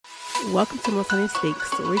Welcome to Melissa Honey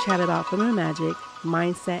Speaks, where we chat about feminine magic,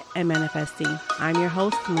 mindset, and manifesting. I'm your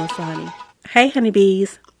host, Melissa Honey. Hey,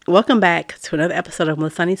 honeybees. Welcome back to another episode of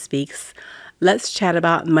Melissa Honey Speaks. Let's chat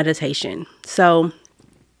about meditation. So,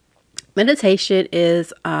 meditation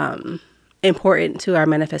is important to our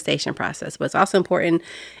manifestation process, but it's also important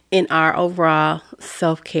in our overall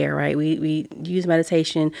self-care, right? We use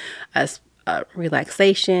meditation as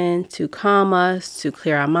relaxation to calm us, to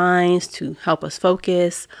clear our minds, to help us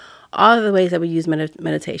focus. All of the ways that we use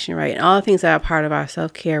meditation, right? And all the things that are part of our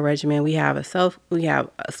self-care regimen. We have a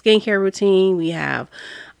skincare routine, we have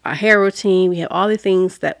a hair routine, we have all the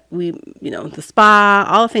things that the spa,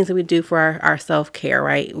 all the things that we do for our self-care,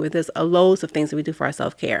 right? There's loads of things that we do for our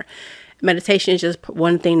self-care. Meditation is just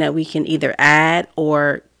one thing that we can either add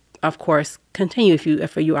or, of course, continue if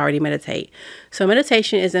you already meditate. So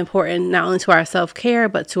meditation is important not only to our self-care,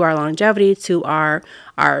 but to our longevity, to our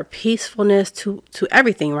peacefulness, to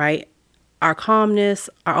everything, right? Our calmness,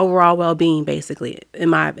 our overall well-being, basically, in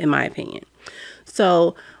my opinion.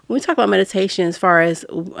 So when we talk about meditation, as far as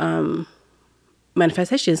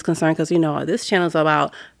manifestation is concerned, because this channel is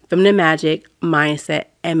about feminine magic, mindset,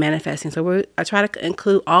 and manifesting. So I try to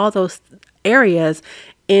include all those areas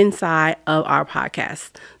inside of our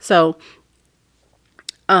podcast. So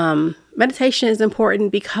meditation is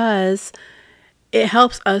important because it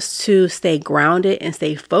helps us to stay grounded and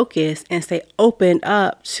stay focused and stay opened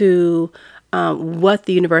up to what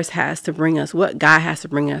the universe has to bring us, what God has to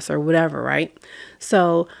bring us, or whatever, right?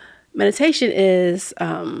 So meditation is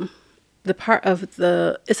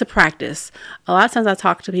it's a practice. A lot of times I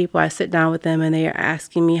talk to people, I sit down with them and they are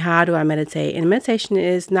asking me, how do I meditate? And meditation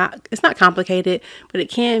it's not complicated, but it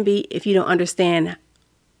can be if you don't understand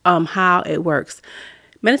how it works.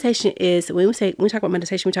 Meditation is, when we talk about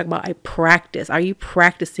meditation, we talk about a practice. Are you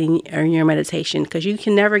practicing in your meditation? Because you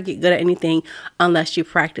can never get good at anything unless you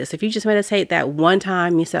practice. If you just meditate that one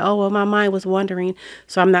time, you say, oh, well, my mind was wandering,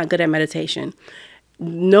 so I'm not good at meditation.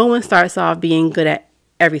 No one starts off being good at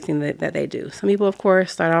everything that they do. Some people, of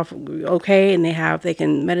course, start off okay and they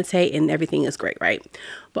can meditate and everything is great, right?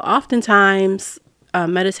 But oftentimes,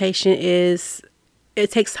 meditation it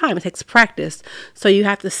takes time. It takes practice. So you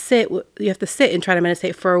have to sit and try to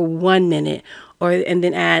meditate for 1 minute and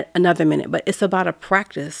then add another minute. But it's about a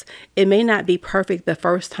practice. It may not be perfect the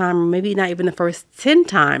first time, or maybe not even the first 10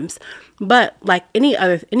 times. But like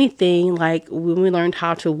anything, like when we learned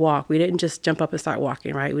how to walk, we didn't just jump up and start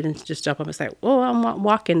walking, right? We didn't just jump up and say, oh, I'm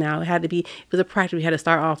walking now. It was a practice. We had to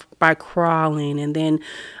start off by crawling and then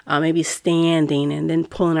maybe standing and then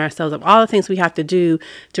pulling ourselves up. All the things we have to do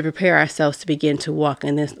to prepare ourselves to begin to walk.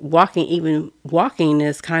 And this walking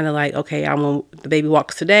is kind of like, okay, the baby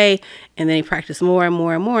walks today, and then they practice more and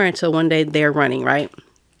more and more until one day they're running, right?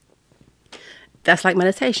 That's like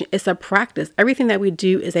meditation. It's a practice. Everything that we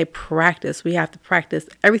do is a practice. We have to practice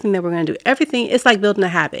everything that we're going to do. Everything, it's like building a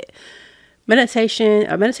habit.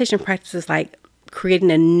 A meditation practice is like creating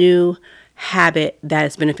a new habit that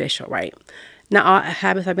is beneficial, right? Not all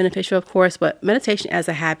habits are beneficial, of course, but meditation as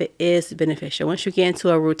a habit is beneficial. Once you get into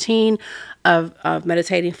a routine of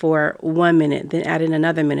meditating for 1 minute, then add in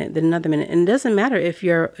another minute, then another minute. And it doesn't matter if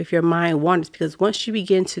your mind wanders, because once you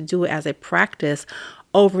begin to do it as a practice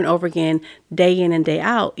over and over again, day in and day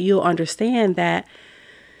out, you'll understand that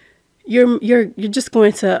you're just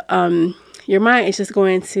going to your mind is just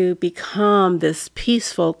going to become this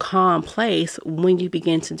peaceful, calm place when you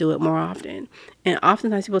begin to do it more often. And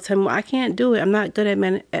oftentimes people tell me, well, I can't do it. I'm not good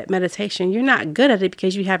at meditation. You're not good at it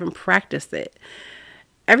because you haven't practiced it.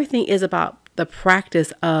 Everything is about the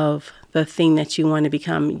practice of the thing that you want to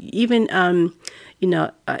become. Even,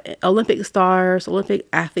 Olympic stars, Olympic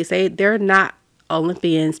athletes, they're not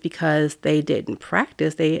Olympians because they didn't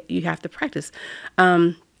practice. You have to practice.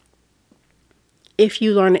 If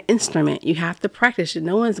you learn an instrument, you have to practice.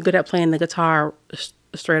 No one's good at playing the guitar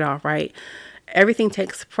straight off, right? Everything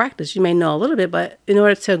takes practice. You may know a little bit, but in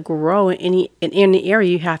order to grow in any area,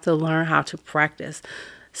 you have to learn how to practice.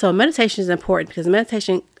 So meditation is important because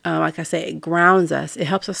meditation, like I said, it grounds us. It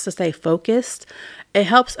helps us to stay focused. It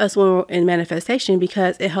helps us when we're in manifestation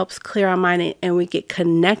because it helps clear our mind and we get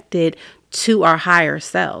connected to our higher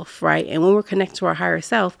self, right? And when we're connected to our higher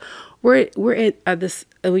self, we're in this.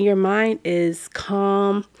 When your mind is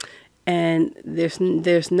calm and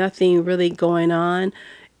there's nothing really going on,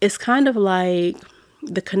 it's kind of like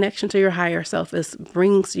the connection to your higher self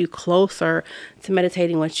brings you closer to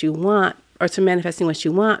meditating what you want or to manifesting what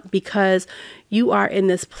you want, because you are in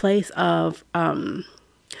this place of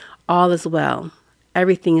all is well,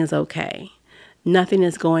 everything is okay. Nothing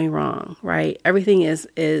is going wrong, right? Everything is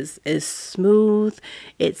smooth,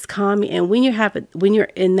 it's calming. And when you're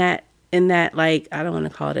in that like, I don't want to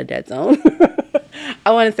call it a dead zone.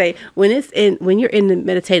 I want to say when you're in the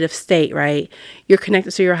meditative state, right? You're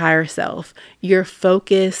connected to your higher self. You're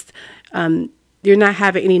focused. You're not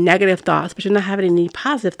having any negative thoughts, but you're not having any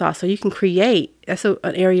positive thoughts. So you can create. That's an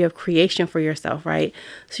area of creation for yourself, right?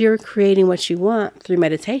 So you're creating what you want through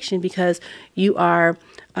meditation because you are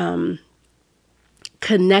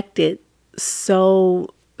connected so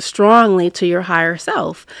strongly to your higher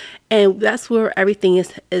self. And that's where everything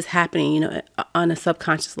is happening, on a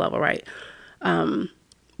subconscious level, right? When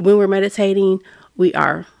we're meditating, we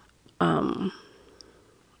have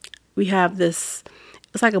this,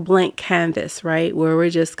 it's like a blank canvas, right? Where we're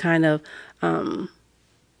just kind of, what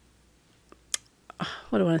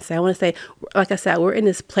do I want to say? I want to say, like I said, we're in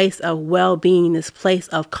this place of well-being, this place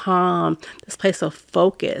of calm, this place of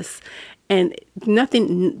focus. And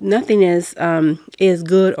nothing is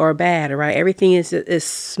good or bad, right? Everything is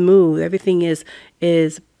smooth. Everything is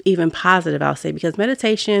even positive, I'll say, because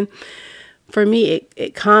meditation, for me,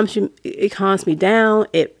 it calms me down.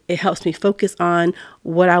 It helps me focus on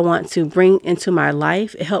what I want to bring into my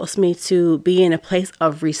life. It helps me to be in a place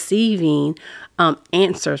of receiving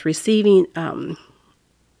answers, receiving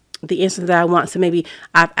the answers that I want. So maybe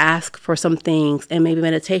I've asked for some things, and maybe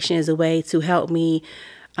meditation is a way to help me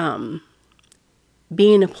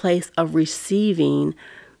be in a place of receiving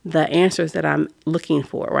the answers that I'm looking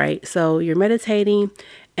for, right? So you're meditating,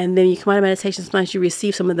 and then you come out of meditation. Sometimes you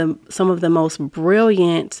receive some of the most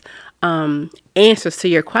brilliant answers to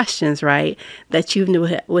your questions, right? That you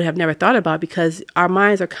would have never thought about, because our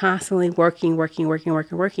minds are constantly working. And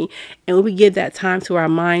when we give that time to our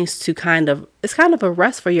minds to it's kind of a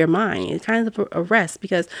rest for your mind. It's kind of a rest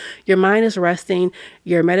because your mind is resting.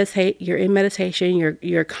 You're in meditation.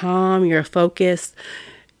 You're calm. You're focused.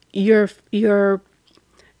 Your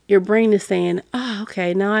brain is saying, "Oh,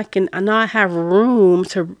 okay, now I have room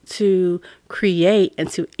to create and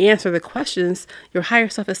to answer the questions." Your higher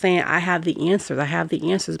self is saying, I have the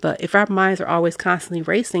answers. But if our minds are always constantly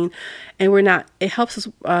racing, and we're not, it helps us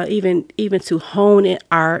even to hone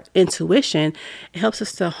our intuition. It helps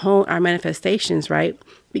us to hone our manifestations, right?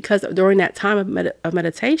 Because during that time of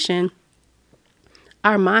meditation,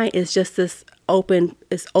 our mind is just this open,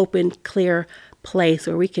 clear place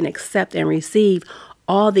where we can accept and receive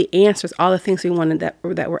all the answers, all the things we wanted that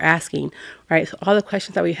we're asking, right? So all the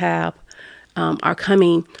questions that we have are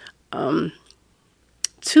coming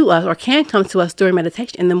to us, or can come to us during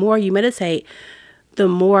meditation. And the more you meditate, the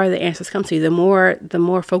more the answers come to you. The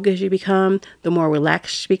more focused you become, the more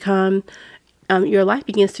relaxed you become. Your life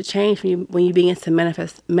begins to change when you begin to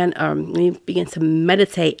when you begin to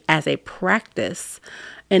meditate as a practice,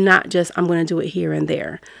 and not just I'm going to do it here and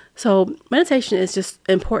there. So meditation is just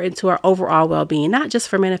important to our overall well-being, not just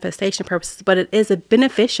for manifestation purposes, but it is a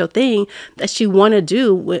beneficial thing that you want to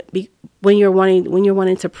do when you're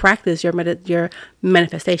wanting to practice your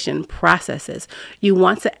manifestation processes. You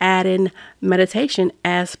want to add in meditation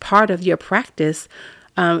as part of your practice.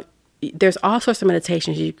 There's all sorts of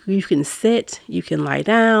meditations. You can sit, you can lie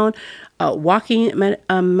down, walking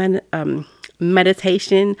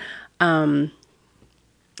meditation.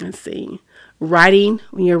 Let's see. Writing,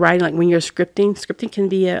 when you're writing, like when you're scripting can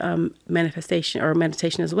be a manifestation or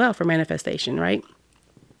meditation as well for manifestation, right?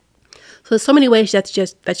 So there's so many ways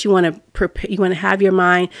that you want to prepare. You want to have your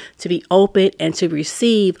mind to be open and to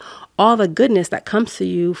receive all the goodness that comes to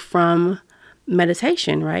you from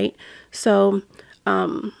meditation, right? So,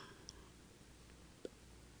 and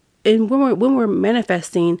when we're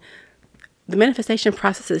manifesting, the manifestation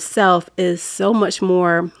process itself is so much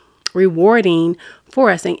more rewarding for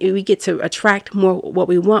us, and we get to attract more what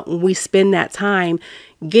we want when we spend that time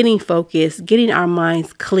getting focused, getting our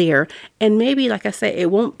minds clear. And maybe, like I said, it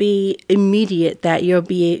won't be immediate that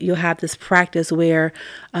you'll have this practice where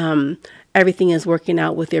everything is working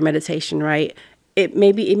out with your meditation, right? It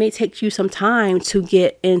may take you some time to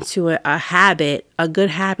get into a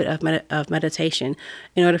good habit of meditation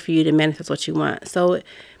in order for you to manifest what you want. So,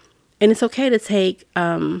 and it's okay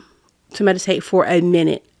to meditate for a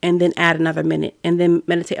minute, and then add another minute, and then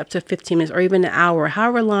meditate up to 15 minutes or even an hour,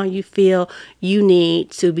 however long you feel you need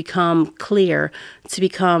to become clear, to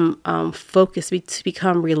become focused, to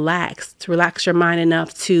become relaxed, to relax your mind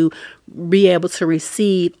enough to be able to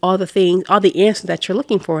receive all the answers that you're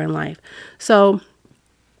looking for in life. So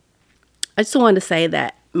I just wanted to say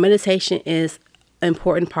that meditation is an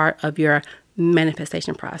important part of your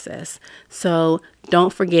manifestation process. So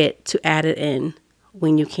don't forget to add it in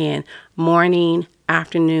when you can. Morning,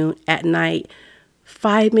 afternoon, at night,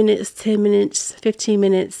 5 minutes, 10 minutes, 15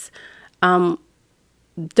 minutes. Don't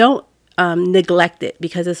neglect it,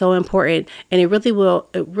 because it's so important, and it really will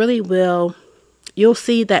you'll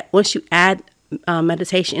see that once you add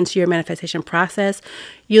meditation into your manifestation process,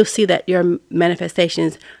 you'll see that your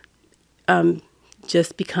manifestations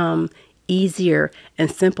just become easier and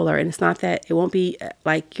simpler. And it's not that it won't be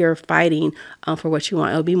like you're fighting for what you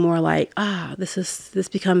want. It'll be more like, this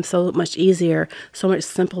becomes so much easier, so much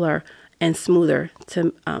simpler and smoother.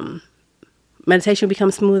 To meditation will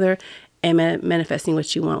become smoother, and manifesting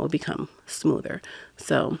what you want will become smoother.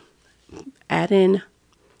 So add in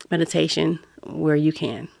meditation where you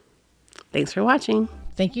can. Thanks for watching.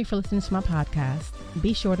 Thank you for listening to my podcast.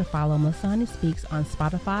 Be sure to follow Masani Speaks on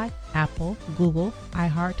Spotify, Apple, Google,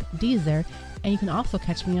 iHeart, Deezer, and you can also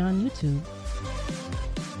catch me on YouTube.